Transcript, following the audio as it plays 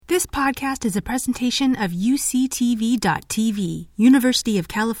This podcast is a presentation of UCTV.tv, University of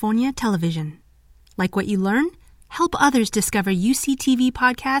California Television. Like what you learn? Help others discover UCTV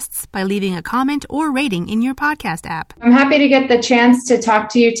podcasts by leaving a comment or rating in your podcast app. I'm happy to get the chance to talk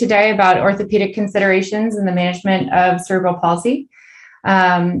to you today about orthopedic considerations in the management of cerebral palsy.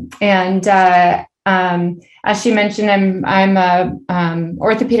 As she mentioned, I'm a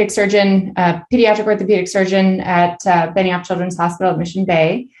orthopedic surgeon, pediatric orthopedic surgeon at Benioff Children's Hospital at Mission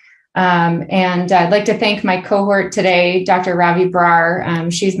Bay. And I'd like to thank my cohort today, Dr. Ravi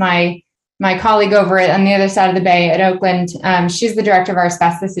Brar. She's my colleague over on the other side of the bay at Oakland. She's the director of our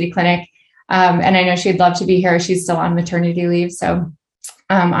spasticity clinic. And I know she'd love to be here. She's still on maternity leave. So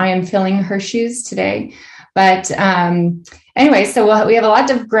I am filling her shoes today. But anyway, so we have a lot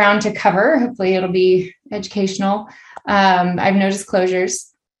of ground to cover. Hopefully it'll be educational. I have no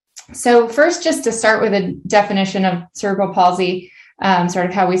disclosures. So first, just to start with a definition of cerebral palsy, sort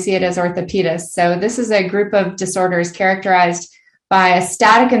of how we see it as orthopedists. So this is a group of disorders characterized by a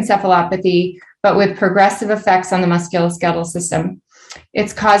static encephalopathy, but with progressive effects on the musculoskeletal system.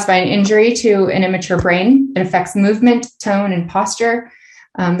 It's caused by an injury to an immature brain. It affects movement, tone, and posture.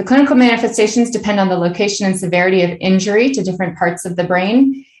 The clinical manifestations depend on the location and severity of injury to different parts of the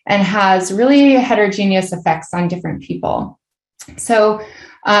brain and has really heterogeneous effects on different people. So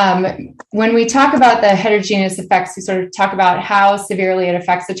when we talk about the heterogeneous effects, we sort of talk about how severely it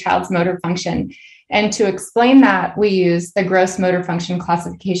affects a child's motor function. And to explain that, we use the gross motor function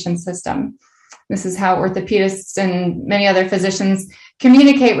classification system. This is how orthopedists and many other physicians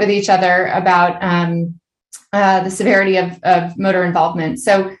communicate with each other about the severity of motor involvement.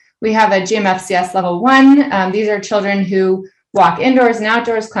 So we have a GMFCS level 1. These are children who walk indoors and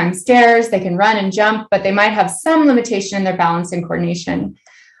outdoors, climb stairs, they can run and jump, but they might have some limitation in their balance and coordination.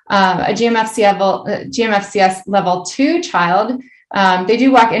 A GMFCS level 2 child, they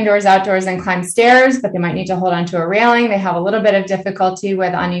do walk indoors, outdoors, and climb stairs, but they might need to hold onto a railing. They have a little bit of difficulty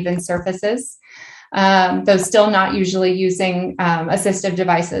with uneven surfaces, though still not usually using assistive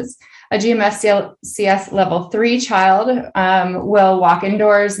devices. A GMFCS level 3 child will walk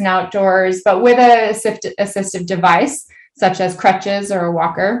indoors and outdoors, but with an assistive device, such as crutches or a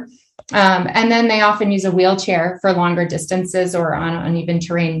walker. And then they often use a wheelchair for longer distances or on uneven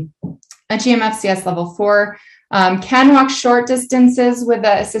terrain. A GMFCS level 4 can walk short distances with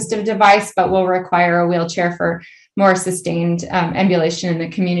an assistive device, but will require a wheelchair for more sustained ambulation in the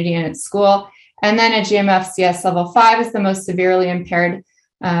community and at school. And then a GMFCS level 5 is the most severely impaired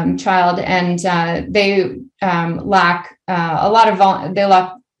child, and they lack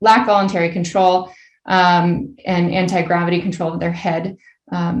voluntary control and anti-gravity control of their head.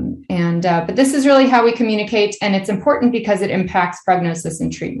 But this is really how we communicate, and it's important because it impacts prognosis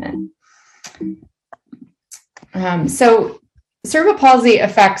and treatment. So cerebral palsy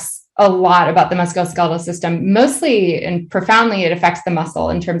affects a lot about the musculoskeletal system. Mostly and profoundly, it affects the muscle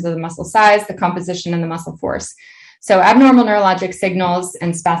in terms of the muscle size, the composition, and the muscle force. So abnormal neurologic signals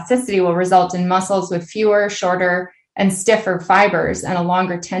and spasticity will result in muscles with fewer, shorter, and stiffer fibers and a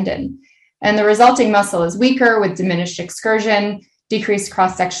longer tendon. And the resulting muscle is weaker with diminished excursion, decreased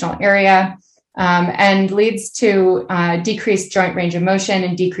cross-sectional area, and leads to decreased joint range of motion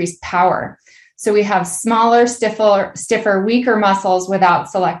and decreased power. So we have smaller, stiffer, weaker muscles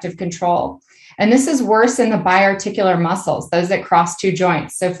without selective control. And this is worse in the biarticular muscles, those that cross two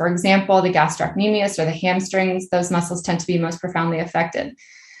joints. So for example, the gastrocnemius or the hamstrings, those muscles tend to be most profoundly affected.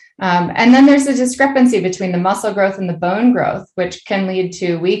 And then there's a discrepancy between the muscle growth and the bone growth, which can lead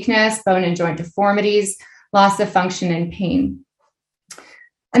to weakness, bone and joint deformities, loss of function, and pain.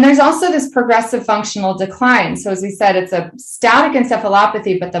 And there's also this progressive functional decline. So as we said, it's a static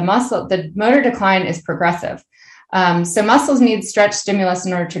encephalopathy, but the motor decline is progressive. So muscles need stretch stimulus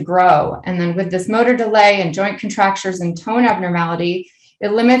in order to grow. And then with this motor delay and joint contractures and tone abnormality,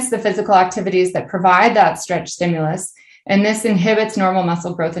 it limits the physical activities that provide that stretch stimulus. And this inhibits normal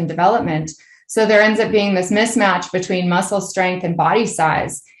muscle growth and development. So there ends up being this mismatch between muscle strength and body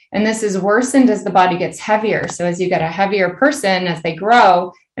size. And this is worsened as the body gets heavier. So as you get a heavier person, as they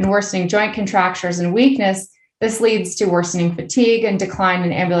grow, and worsening joint contractures and weakness, this leads to worsening fatigue and decline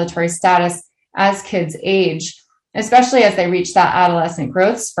in ambulatory status as kids age, especially as they reach that adolescent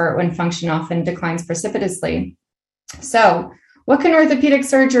growth spurt when function often declines precipitously. So what can orthopedic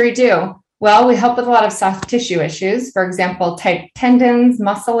surgery do? Well, we help with a lot of soft tissue issues, for example, tight tendons,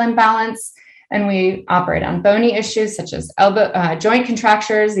 muscle imbalance, and we operate on bony issues such as joint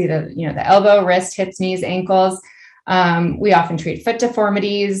contractures, either the elbow, wrist, hips, knees, ankles. We often treat foot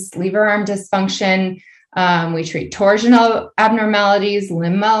deformities, lever arm dysfunction. We treat torsional abnormalities,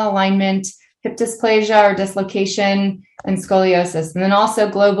 limb malalignment, hip dysplasia or dislocation, and scoliosis, and then also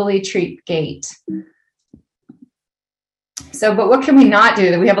globally treat gait. So, but what can we not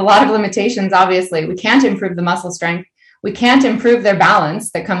do? We have a lot of limitations, obviously. We can't improve the muscle strength. We can't improve their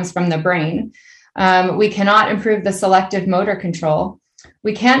balance that comes from the brain. We cannot improve the selective motor control.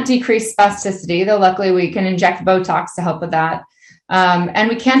 We can't decrease spasticity, though luckily we can inject Botox to help with that. And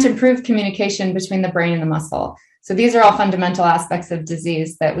we can't improve communication between the brain and the muscle. So these are all fundamental aspects of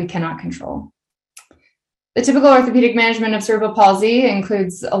disease that we cannot control. The typical orthopedic management of cerebral palsy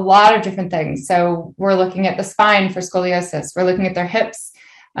includes a lot of different things. So we're looking at the spine for scoliosis. We're looking at their hips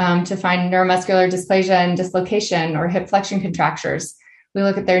to find neuromuscular dysplasia and dislocation or hip flexion contractures. We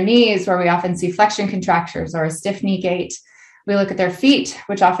look at their knees, where we often see flexion contractures or a stiff knee gait. We look at their feet,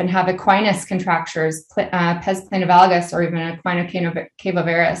 which often have equinus contractures, pes planovalgus, or even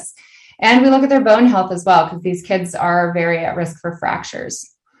equinocavovarus. And we look at their bone health as well, because these kids are very at risk for fractures.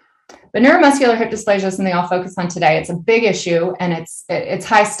 But neuromuscular hip dysplasia is something I'll focus on today. It's a big issue and it's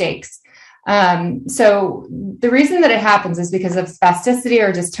high stakes. So the reason that it happens is because of spasticity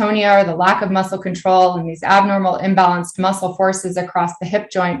or dystonia or the lack of muscle control and these abnormal imbalanced muscle forces across the hip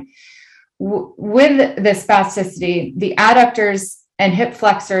joint. With this spasticity, the adductors and hip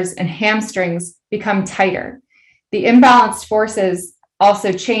flexors and hamstrings become tighter. The imbalanced forces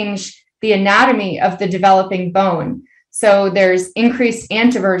also change the anatomy of the developing bone. So there's increased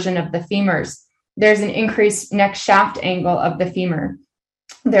anteversion of the femurs. There's an increased neck shaft angle of the femur.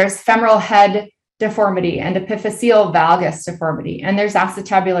 There's femoral head deformity and epiphyseal valgus deformity, and there's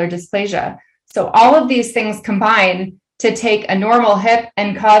acetabular dysplasia. So all of these things combine to take a normal hip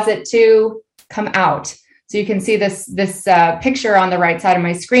and cause it to come out. So you can see this picture on the right side of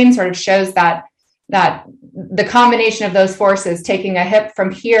my screen sort of shows that the combination of those forces taking a hip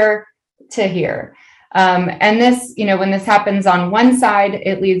from here to here. And this, when this happens on one side,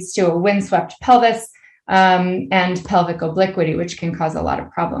 it leads to a windswept pelvis and pelvic obliquity, which can cause a lot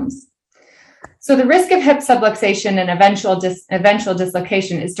of problems. So the risk of hip subluxation and eventual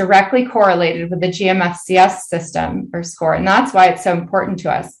dislocation is directly correlated with the GMFCS system or score, and that's why it's so important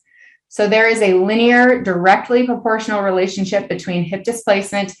to us. So there is a linear, directly proportional relationship between hip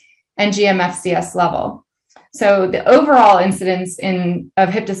displacement and GMFCS level. So the overall incidence of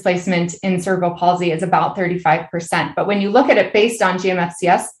hip displacement in cerebral palsy is about 35%. But when you look at it based on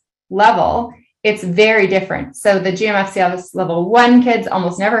GMFCS level, it's very different. So the GMFCS level 1 kids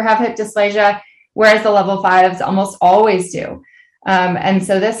almost never have hip dysplasia, whereas the level 5s almost always do. And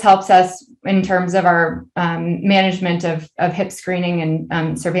so this helps us in terms of our management of hip screening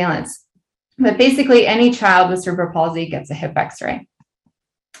and surveillance. But basically, any child with cerebral palsy gets a hip X-ray.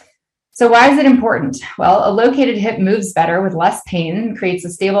 So why is it important? Well, a located hip moves better with less pain, creates a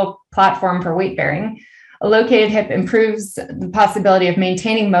stable platform for weight bearing. A located hip improves the possibility of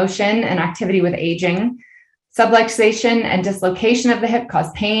maintaining motion and activity with aging. Subluxation and dislocation of the hip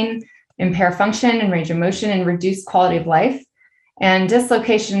cause pain, impair function and range of motion, and reduce quality of life. And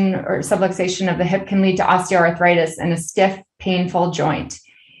dislocation or subluxation of the hip can lead to osteoarthritis and a stiff, painful joint.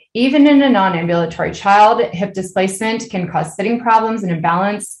 Even in a non-ambulatory child, hip displacement can cause sitting problems and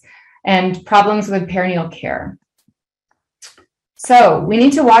imbalance and problems with perineal care. So we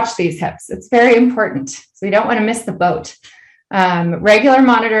need to watch these hips. It's very important. So we don't want to miss the boat. Regular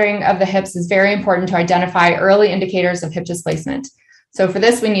monitoring of the hips is very important to identify early indicators of hip displacement. So for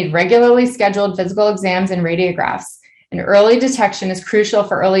this, we need regularly scheduled physical exams and radiographs. And early detection is crucial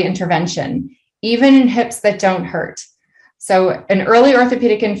for early intervention, even in hips that don't hurt. So an early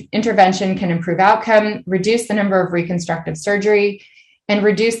orthopedic intervention can improve outcome, reduce the number of reconstructive surgery, and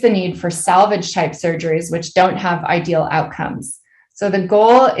reduce the need for salvage type surgeries, which don't have ideal outcomes. So the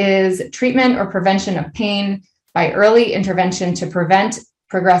goal is treatment or prevention of pain by early intervention to prevent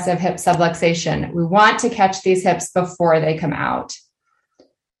progressive hip subluxation. We want to catch these hips before they come out.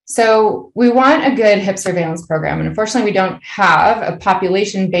 So we want a good hip surveillance program. And unfortunately, we don't have a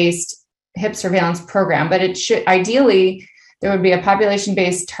population-based hip surveillance program, but it should ideally, there would be a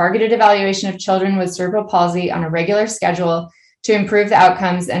population-based targeted evaluation of children with cerebral palsy on a regular schedule to improve the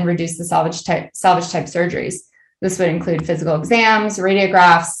outcomes and reduce the salvage type surgeries. This would include physical exams,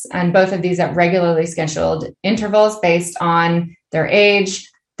 radiographs, and both of these at regularly scheduled intervals based on their age,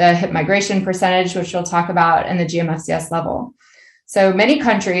 the hip migration percentage, which we'll talk about, and the GMFCS level. So many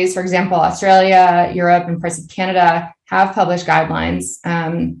countries, for example, Australia, Europe, and parts of Canada have published guidelines.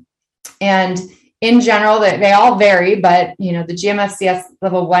 And in general, they all vary, but the GMFCS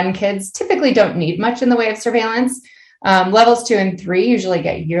level 1 kids typically don't need much in the way of surveillance. Levels 2 and 3 usually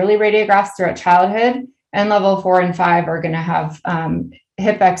get yearly radiographs throughout childhood, and level 4 and 5 are going to have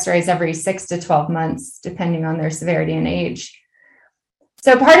hip X-rays every 6 to 12 months, depending on their severity and age.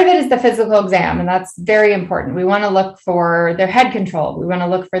 So part of it is the physical exam, and that's very important. We want to look for their head control. We want to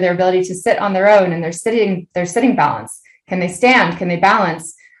look for their ability to sit on their own and their sitting balance. Can they stand? Can they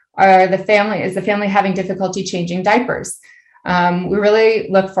balance? Is the family having difficulty changing diapers? We really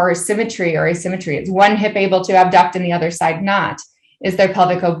look for symmetry or asymmetry. Is one hip able to abduct and the other side not? Is there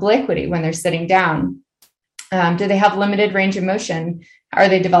pelvic obliquity when they're sitting down? Do they have limited range of motion? Are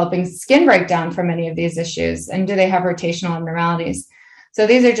they developing skin breakdown from any of these issues? And do they have rotational abnormalities? So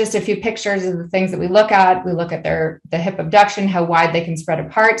these are just a few pictures of the things that we look at. We look at the hip abduction, how wide they can spread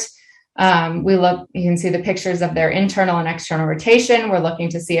apart. You can see the pictures of their internal and external rotation. We're looking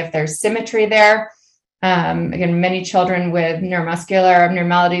to see if there's symmetry there. Again, many children with neuromuscular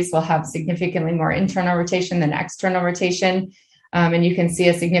abnormalities will have significantly more internal rotation than external rotation. And you can see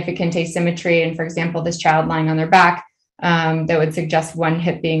a significant asymmetry. And for example, this child lying on their back, that would suggest one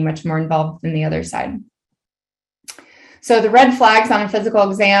hip being much more involved than the other side. So the red flags on a physical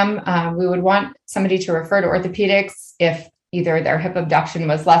exam, we would want somebody to refer to orthopedics if either their hip abduction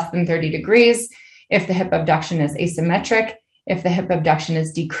was less than 30 degrees, if the hip abduction is asymmetric, if the hip abduction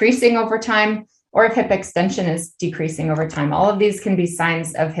is decreasing over time, or if hip extension is decreasing over time. All of these can be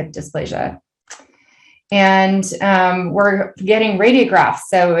signs of hip dysplasia. And we're getting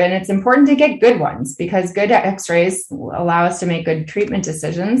radiographs. And it's important to get good ones because good x-rays allow us to make good treatment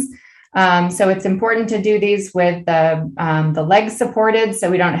decisions. So it's important to do these with the legs supported so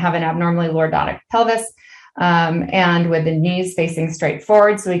we don't have an abnormally lordotic pelvis, and with the knees facing straight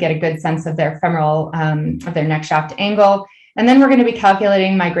forward so we get a good sense of their femoral, of their neck shaft angle. And then we're going to be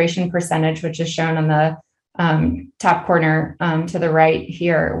calculating migration percentage, which is shown on the top corner to the right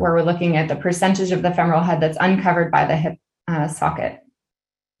here, where we're looking at the percentage of the femoral head that's uncovered by the hip socket.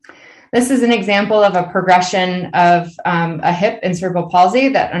 This is an example of a progression of a hip in cerebral palsy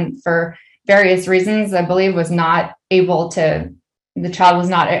that for various reasons, I believe the child was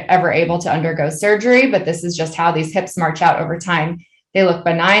not ever able to undergo surgery, but this is just how these hips march out over time. They look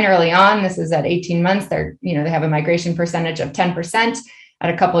benign early on. This is at 18 months. They have a migration percentage of 10%.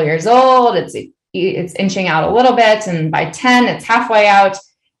 At a couple of years old, it's inching out a little bit. And by 10, it's halfway out.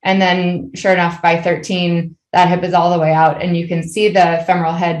 And then sure enough, by 13, that hip is all the way out. And you can see the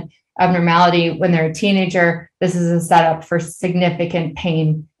femoral head abnormality when they're a teenager. This is a setup for significant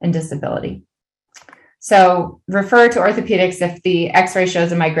pain and disability. So refer to orthopedics if the x-ray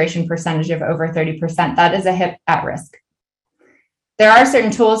shows a migration percentage of over 30%. That is a hip at risk. There are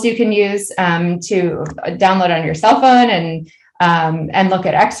certain tools you can use to download on your cell phone and look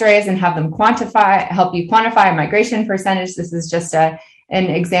at x-rays and have them help you quantify a migration percentage. This is just an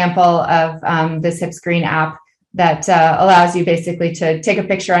example of this Hip Screen app that allows you basically to take a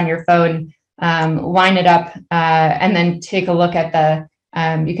picture on your phone, line it up, and then take a look at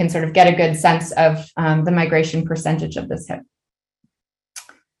you can sort of get a good sense of the migration percentage of this hip.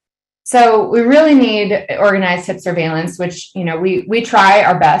 So we really need organized hip surveillance, which, we try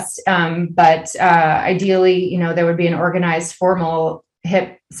our best, but ideally, there would be an organized formal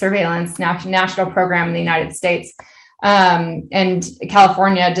hip surveillance national program in the United States. And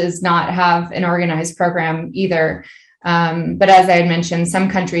California does not have an organized program either. But as I had mentioned, some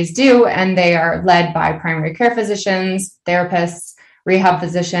countries do, and they are led by primary care physicians, therapists, rehab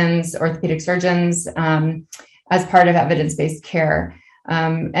physicians, orthopedic surgeons, as part of evidence-based care.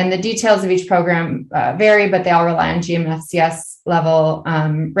 And the details of each program vary, but they all rely on GMFCS level,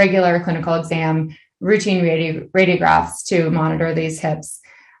 regular clinical exam, routine radiographs to monitor these hips.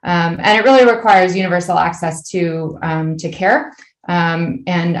 And it really requires universal access to care and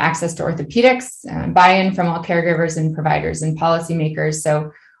access to orthopedics, buy-in from all caregivers and providers and policymakers.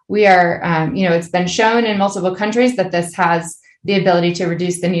 So we are, it's been shown in multiple countries that this has the ability to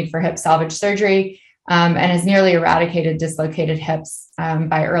reduce the need for hip salvage surgery and has nearly eradicated dislocated hips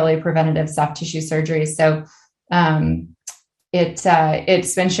by early preventative soft tissue surgery. So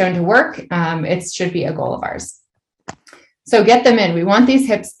it's been shown to work. It should be a goal of ours. So get them in. We want these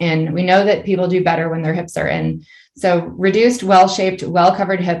hips in. We know that people do better when their hips are in. So reduced, well-shaped,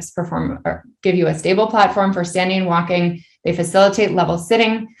 well-covered hips give you a stable platform for standing and walking. They facilitate level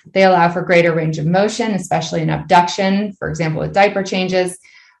sitting. They allow for greater range of motion, especially in abduction, for example, with diaper changes.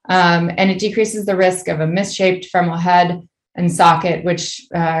 And it decreases the risk of a misshaped femoral head and socket, which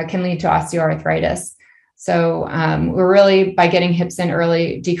can lead to osteoarthritis. So we're really, by getting hips in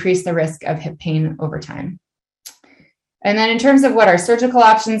early, decrease the risk of hip pain over time. And then in terms of what our surgical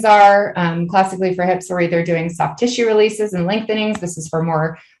options are, classically for hips, we're either doing soft tissue releases and lengthenings. This is for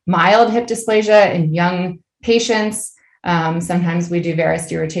more mild hip dysplasia in young patients. Sometimes we do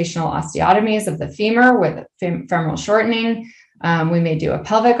varus derotational osteotomies of the femur with femoral shortening. We may do a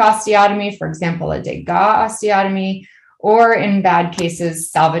pelvic osteotomy, for example, a Degas osteotomy, or in bad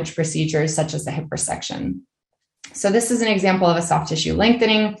cases, salvage procedures such as a hip resection. So this is an example of a soft tissue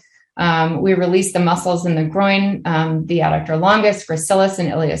lengthening. We release the muscles in the groin, the adductor longus, gracilis, and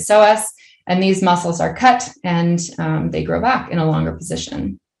iliopsoas, and these muscles are cut and they grow back in a longer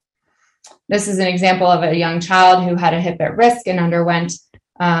position. This is an example of a young child who had a hip at risk and underwent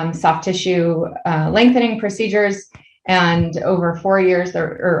soft tissue lengthening procedures. And over 4 years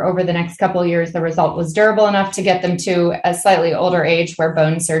or over the next couple of years, the result was durable enough to get them to a slightly older age where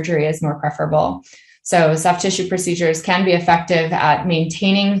bone surgery is more preferable. So soft tissue procedures can be effective at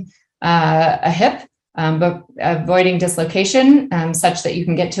maintaining a hip, but avoiding dislocation such that you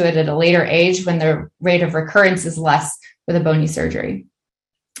can get to it at a later age when the rate of recurrence is less with a bony surgery.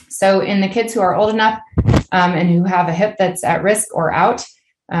 So in the kids who are old enough and who have a hip that's at risk or out,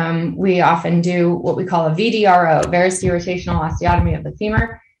 we often do what we call a VDRO, varus derotational osteotomy of the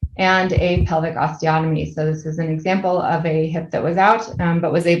femur, and a pelvic osteotomy. So this is an example of a hip that was out,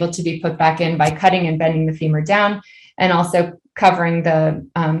 but was able to be put back in by cutting and bending the femur down, and also covering the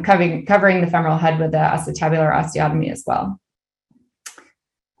femoral head with the acetabular osteotomy as well.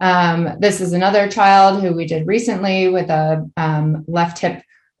 This is another child who we did recently with a left hip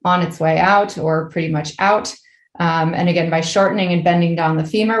on its way out or pretty much out. And again, by shortening and bending down the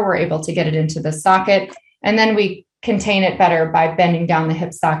femur, we're able to get it into the socket. And then we contain it better by bending down the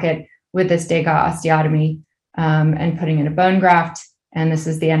hip socket with this Degas osteotomy and putting in a bone graft. And this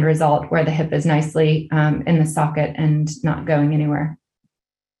is the end result where the hip is nicely in the socket and not going anywhere.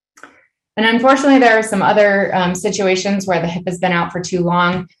 And unfortunately, there are some other situations where the hip has been out for too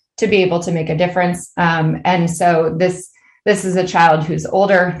long to be able to make a difference. And so this is a child who's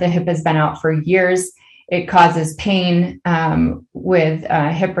older. The hip has been out for years. It causes pain with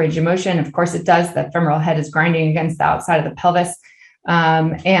hip range of motion. Of course, it does. The femoral head is grinding against the outside of the pelvis.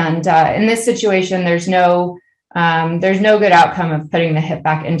 And in this situation, there's no good outcome of putting the hip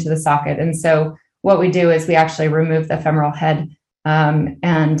back into the socket. And so what we do is we actually remove the femoral head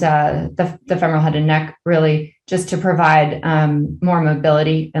and the femoral head and neck, really just to provide more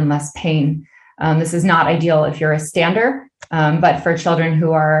mobility and less pain. This is not ideal if you're a stander, but for children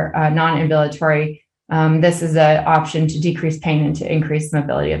who are non-ambulatory, this is an option to decrease pain and to increase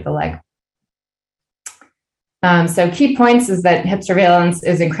mobility of the leg. So key points is that hip surveillance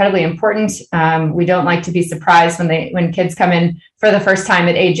is incredibly important. We don't like to be surprised when kids come in for the first time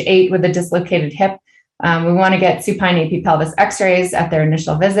at age 8 with a dislocated hip. We want to get supine AP pelvis x-rays at their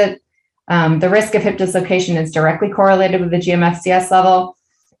initial visit. The risk of hip dislocation is directly correlated with the GMFCS level.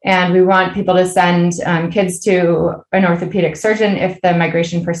 And we want people to send kids to an orthopedic surgeon if the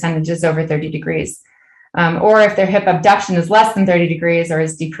migration percentage is over 30 degrees. Or if their hip abduction is less than 30 degrees or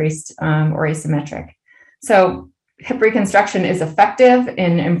is decreased or asymmetric. So hip reconstruction is effective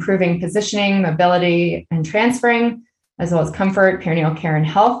in improving positioning, mobility, and transferring, as well as comfort, perineal care, and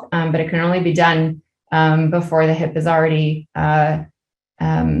health, but it can only be done before the hip is already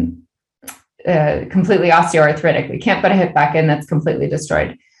completely osteoarthritic. We can't put a hip back in that's completely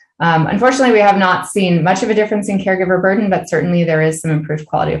destroyed. Unfortunately, we have not seen much of a difference in caregiver burden, but certainly there is some improved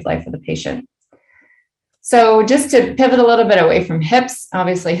quality of life for the patient. So just to pivot a little bit away from hips,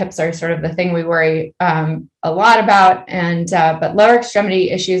 obviously hips are sort of the thing we worry a lot about, but lower extremity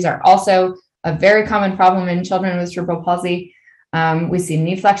issues are also a very common problem in children with cerebral palsy. We see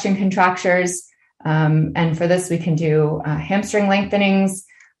knee flexion contractures, and for this we can do hamstring lengthenings,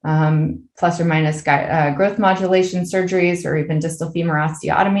 plus or minus growth modulation surgeries, or even distal femur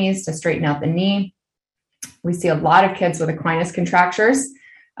osteotomies to straighten out the knee. We see a lot of kids with equinus contractures.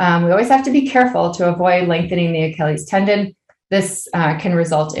 We always have to be careful to avoid lengthening the Achilles tendon. This can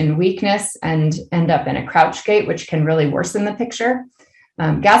result in weakness and end up in a crouch gait, which can really worsen the picture.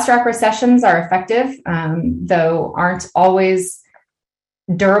 Gastroc recessions are effective, though aren't always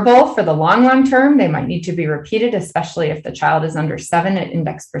durable for the long term. They might need to be repeated, especially if the child is under 7 at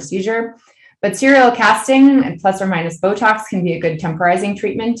index procedure. But serial casting and plus or minus Botox can be a good temporizing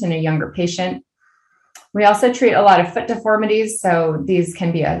treatment in a younger patient. We also treat a lot of foot deformities. So these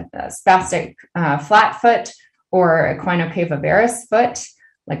can be a spastic flat foot or equinocava foot,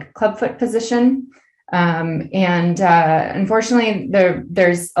 like a clubfoot position. Unfortunately,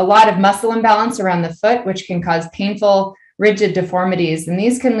 there's a lot of muscle imbalance around the foot, which can cause painful, rigid deformities. And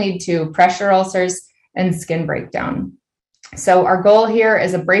these can lead to pressure ulcers and skin breakdown. So our goal here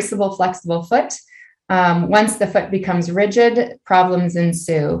is a braceable, flexible foot. Once the foot becomes rigid, problems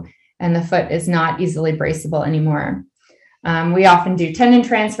ensue, and the foot is not easily braceable anymore. We often do tendon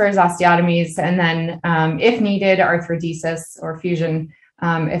transfers, osteotomies, and then, if needed, arthrodesis or fusion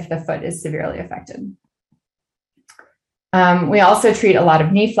if the foot is severely affected. We also treat a lot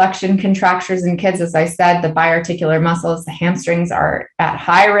of knee flexion contractures in kids. As I said, the biarticular muscles, the hamstrings, are at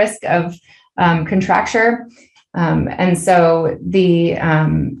high risk of contracture. And so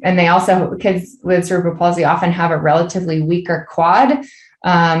and they also, kids with cerebral palsy often have a relatively weaker quad,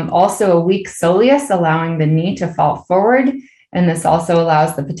 also a weak soleus, allowing the knee to fall forward. And this also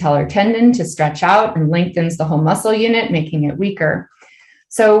allows the patellar tendon to stretch out and lengthens the whole muscle unit, making it weaker.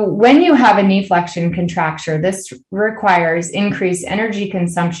 So when you have a knee flexion contracture, this requires increased energy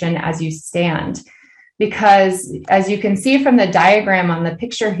consumption as you stand, because as you can see from the diagram on the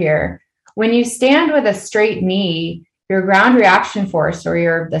picture here, when you stand with a straight knee, your ground reaction force,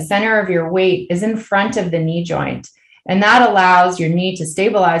 or the center of your weight, is in front of the knee joint. And that allows your knee to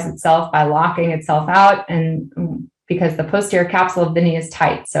stabilize itself by locking itself out, and because the posterior capsule of the knee is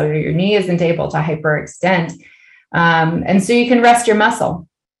tight, so your knee isn't able to hyperextend. And so you can rest your muscle.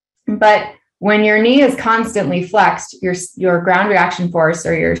 But when your knee is constantly flexed, your ground reaction force,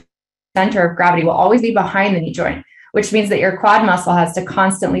 or your center of gravity, will always be behind the knee joint, which means that your quad muscle has to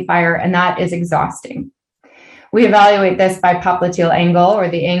constantly fire, and that is exhausting. We evaluate this by popliteal angle, or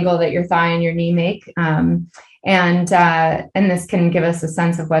the angle that your thigh and your knee make. And this can give us a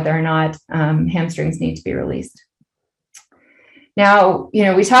sense of whether or not hamstrings need to be released. Now,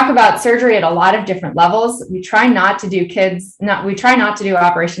 we talk about surgery at a lot of different levels. We try not to do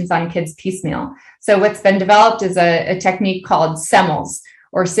operations on kids piecemeal. So what's been developed is a technique called SEMLS,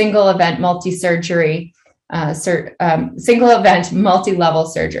 or single event multi-surgery, single event multi-level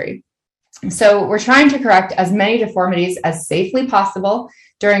surgery. So we're trying to correct as many deformities as safely possible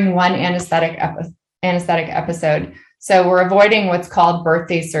during one anesthetic episode. So we're avoiding what's called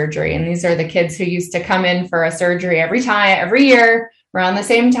birthday surgery. And these are the kids who used to come in for a surgery every year around the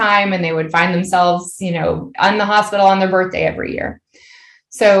same time, and they would find themselves, in the hospital on their birthday every year.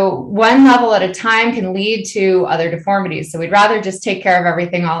 So one level at a time can lead to other deformities. So we'd rather just take care of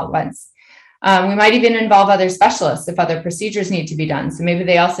everything all at once. We might even involve other specialists if other procedures need to be done. So maybe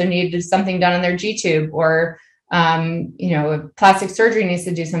they also need something done on their G-tube, or, plastic surgery needs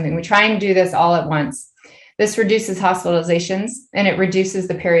to do something. We try and do this all at once. This reduces hospitalizations, and it reduces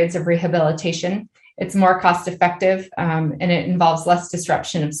the periods of rehabilitation. It's more cost effective, and it involves less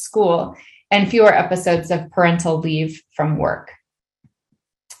disruption of school and fewer episodes of parental leave from work.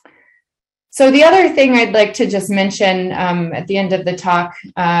 So the other thing I'd like to just mention at the end of the talk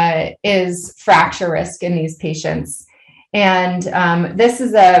is fracture risk in these patients. And this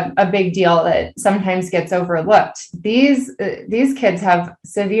is a big deal that sometimes gets overlooked. These kids have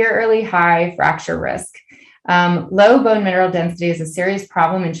severely high fracture risk. Low bone mineral density is a serious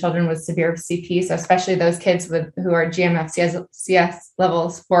problem in children with severe CP, so especially those kids who are GMFCS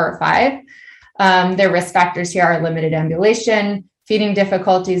levels 4 or 5. Their risk factors here are limited ambulation, feeding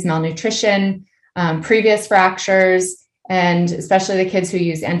difficulties, malnutrition, previous fractures, and especially the kids who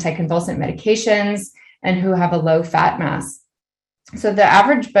use anticonvulsant medications and who have a low fat mass. So the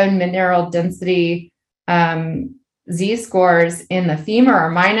average bone mineral density Z-scores in the femur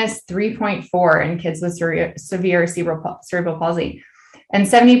are minus 3.4 in kids with severe cerebral palsy. And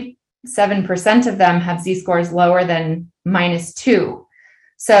 77% of them have Z-scores lower than minus 2.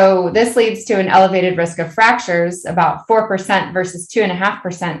 So this leads to an elevated risk of fractures, about 4% versus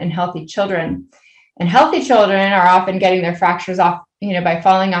 2.5% in healthy children. And healthy children are often getting their fractures off, by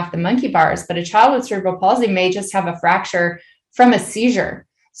falling off the monkey bars. But a child with cerebral palsy may just have a fracture from a seizure.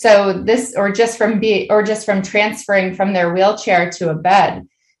 So this, or just from transferring from their wheelchair to a bed.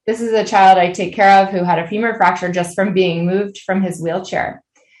 This is a child I take care of who had a femur fracture just from being moved from his wheelchair.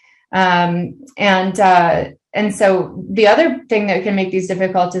 And so the other thing that can make these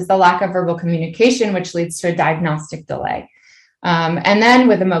difficult is the lack of verbal communication, which leads to a diagnostic delay. And then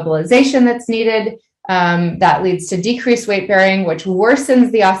with immobilization that's needed, that leads to decreased weight bearing, which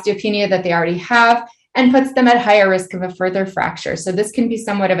worsens the osteopenia that they already have and puts them at higher risk of a further fracture. So this can be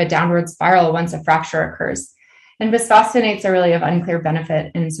somewhat of a downward spiral once a fracture occurs. And bisphosphonates are really of unclear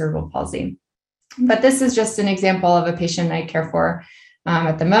benefit in cerebral palsy. But this is just an example of a patient I care for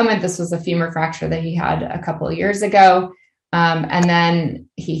at the moment. This was a femur fracture that he had a couple of years ago. And then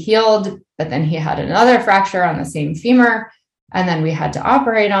he healed, but then he had another fracture on the same femur. And then we had to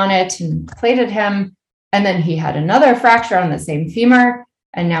operate on it and plated him. And then he had another fracture on the same femur.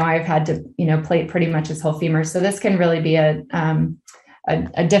 And now I've had to, plate pretty much his whole femur. So this can really be a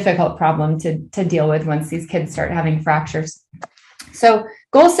difficult problem to deal with once these kids start having fractures. So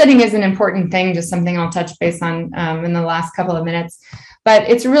goal setting is an important thing, just something I'll touch base on in the last couple of minutes. But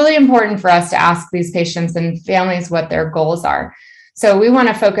it's really important for us to ask these patients and families what their goals are. So we want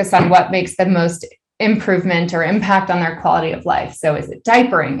to focus on what makes the most improvement or impact on their quality of life. So is it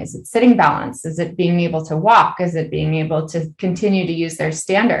diapering? Is it sitting balance? Is it being able to walk? Is it being able to continue to use their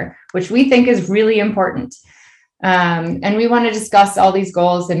stander, which we think is really important. And we want to discuss all these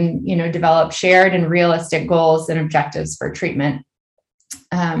goals and, develop shared and realistic goals and objectives for treatment.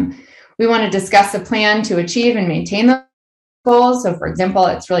 We want to discuss a plan to achieve and maintain those goals. So, for example,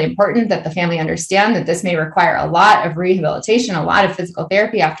 it's really important that the family understand that this may require a lot of rehabilitation, a lot of physical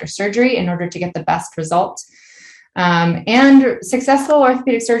therapy after surgery in order to get the best result. And successful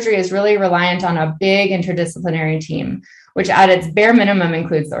orthopedic surgery is really reliant on a big interdisciplinary team, which at its bare minimum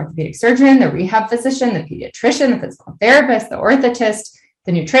includes the orthopedic surgeon, the rehab physician, the pediatrician, the physical therapist, the orthotist,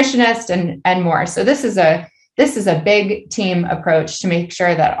 the nutritionist, and more. So this is a big team approach to make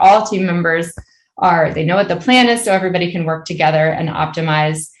sure that all team members they know what the plan is, so everybody can work together and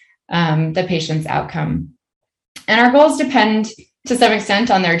optimize the patient's outcome. And our goals depend to some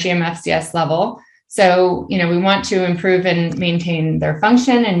extent on their GMFCS level. So, we want to improve and maintain their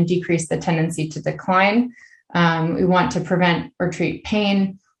function and decrease the tendency to decline. We want to prevent or treat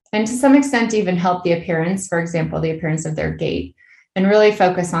pain, and to some extent even help the appearance, for example, the appearance of their gait, and really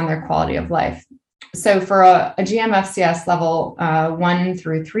focus on their quality of life. So for a GMFCS level 1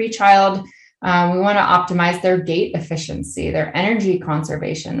 through 3 child, we want to optimize their gait efficiency, their energy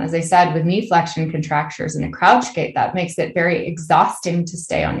conservation. As I said, with knee flexion contractures and a crouch gait, that makes it very exhausting to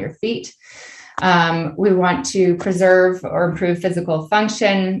stay on your feet. We want to preserve or improve physical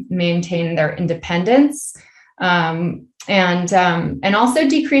function, maintain their independence, and also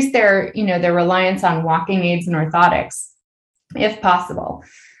decrease their reliance on walking aids and orthotics, if possible.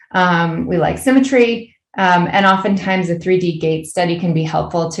 We like symmetry. And oftentimes a 3D gait study can be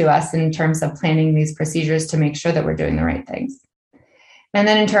helpful to us in terms of planning these procedures to make sure that we're doing the right things. And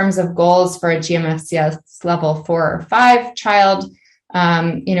then in terms of goals for a GMFCS level 4 or 5 child,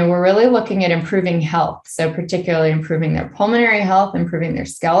 we're really looking at improving health. So particularly improving their pulmonary health, improving their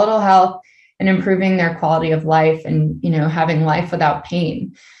skeletal health, and improving their quality of life and, having life without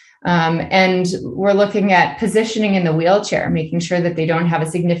pain. And we're looking at positioning in the wheelchair, making sure that they don't have a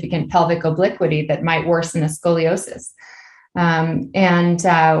significant pelvic obliquity that might worsen a scoliosis. And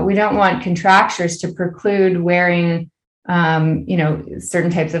we don't want contractures to preclude wearing, certain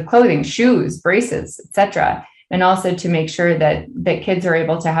types of clothing, shoes, braces, etc. And also to make sure that kids are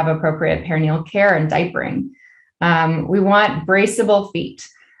able to have appropriate perineal care and diapering. We want braceable feet.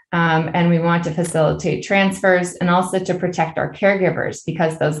 And we want to facilitate transfers and also to protect our caregivers,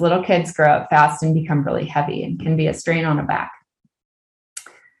 because those little kids grow up fast and become really heavy and can be a strain on a back.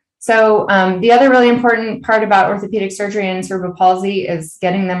 So the other really important part about orthopedic surgery and cerebral palsy is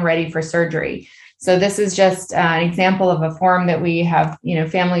getting them ready for surgery. So this is just an example of a form that we have,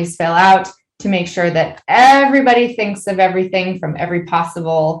 families fill out to make sure that everybody thinks of everything from every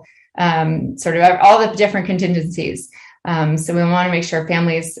possible sort of all the different contingencies. So we want to make sure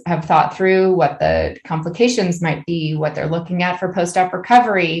families have thought through what the complications might be, what they're looking at for post-op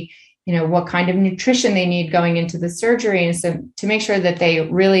recovery, what kind of nutrition they need going into the surgery. And so to make sure that they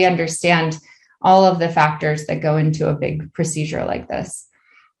really understand all of the factors that go into a big procedure like this.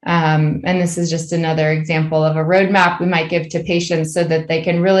 And this is just another example of a roadmap we might give to patients so that they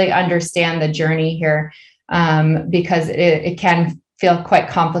can really understand the journey here, because it can feel quite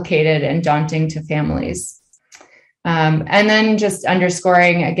complicated and daunting to families. And then just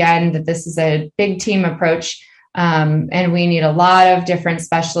underscoring again that this is a big team approach, and we need a lot of different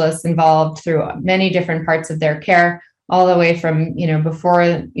specialists involved through many different parts of their care, all the way from, before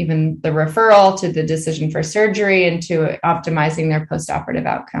even the referral to the decision for surgery and to optimizing their postoperative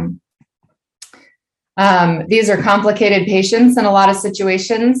outcome. These are complicated patients in a lot of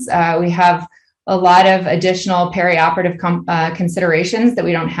situations. We have a lot of additional perioperative considerations that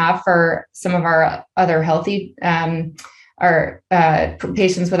we don't have for some of our other healthy patients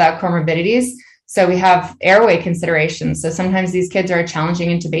without comorbidities. So we have airway considerations. So sometimes these kids are a challenging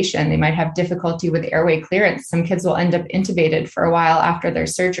intubation. They might have difficulty with airway clearance. Some kids will end up intubated for a while after their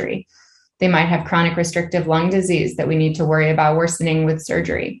surgery. They might have chronic restrictive lung disease that we need to worry about worsening with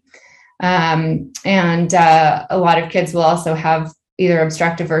surgery. And a lot of kids will also have either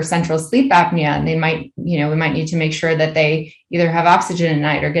obstructive or central sleep apnea. And they might, we might need to make sure that they either have oxygen at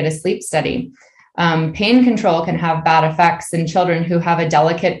night or get a sleep study. Pain control can have bad effects in children who have a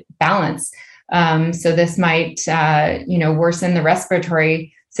delicate balance. So this might, worsen the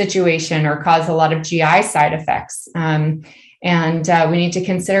respiratory situation or cause a lot of GI side effects. And we need to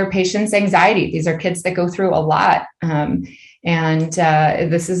consider patients' anxiety. These are kids that go through a lot. And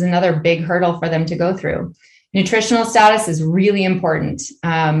this is another big hurdle for them to go through. Nutritional status is really important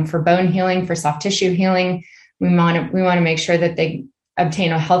for bone healing, for soft tissue healing. We want to make sure that they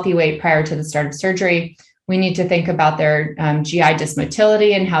obtain a healthy weight prior to the start of surgery. We need to think about their GI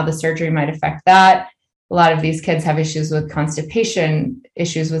dysmotility and how the surgery might affect that. A lot of these kids have issues with constipation,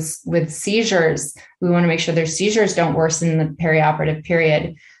 issues with seizures. We want to make sure their seizures don't worsen in the perioperative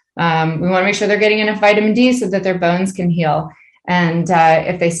period. We want to make sure they're getting enough vitamin D so that their bones can heal. And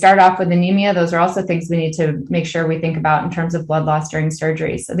if they start off with anemia, those are also things we need to make sure we think about in terms of blood loss during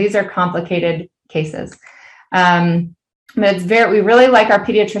surgery. So these are complicated cases. But we really like our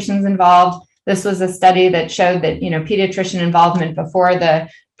pediatricians involved. This was a study that showed that, pediatrician involvement before the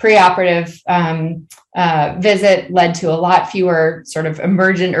preoperative visit led to a lot fewer sort of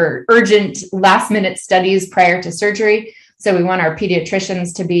emergent or urgent last-minute studies prior to surgery. So we want our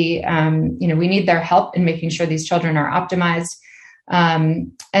pediatricians to be, we need their help in making sure these children are optimized.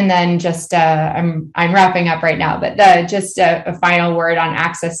 And then just, I'm wrapping up right now, but just a final word on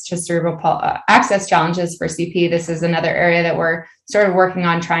access to cerebral access challenges for CP. This is another area that we're sort of working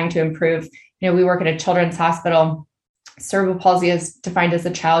on trying to improve. We work at a children's hospital. Cerebral palsy is defined as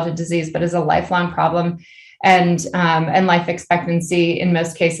a childhood disease, but is a lifelong problem. And life expectancy in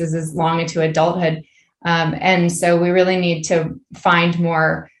most cases is long into adulthood. And so we really need to find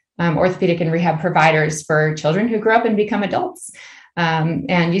more orthopedic and rehab providers for children who grow up and become adults. And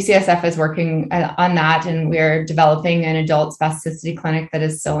UCSF is working on that, and we're developing an adult spasticity clinic that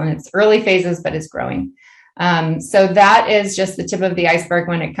is still in its early phases, but is growing. So that is just the tip of the iceberg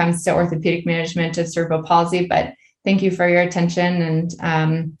when it comes to orthopedic management of cerebral palsy. But thank you for your attention. These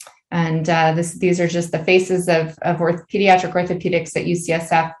are just the faces of pediatric orthopedics at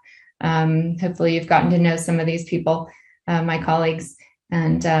UCSF. Hopefully you've gotten to know some of these people, my colleagues,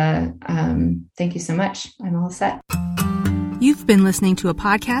 and thank you so much. I'm all set. You've been listening to a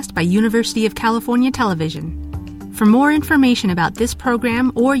podcast by University of California Television. For more information about this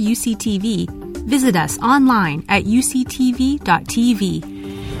program or UCTV, visit us online at uctv.tv.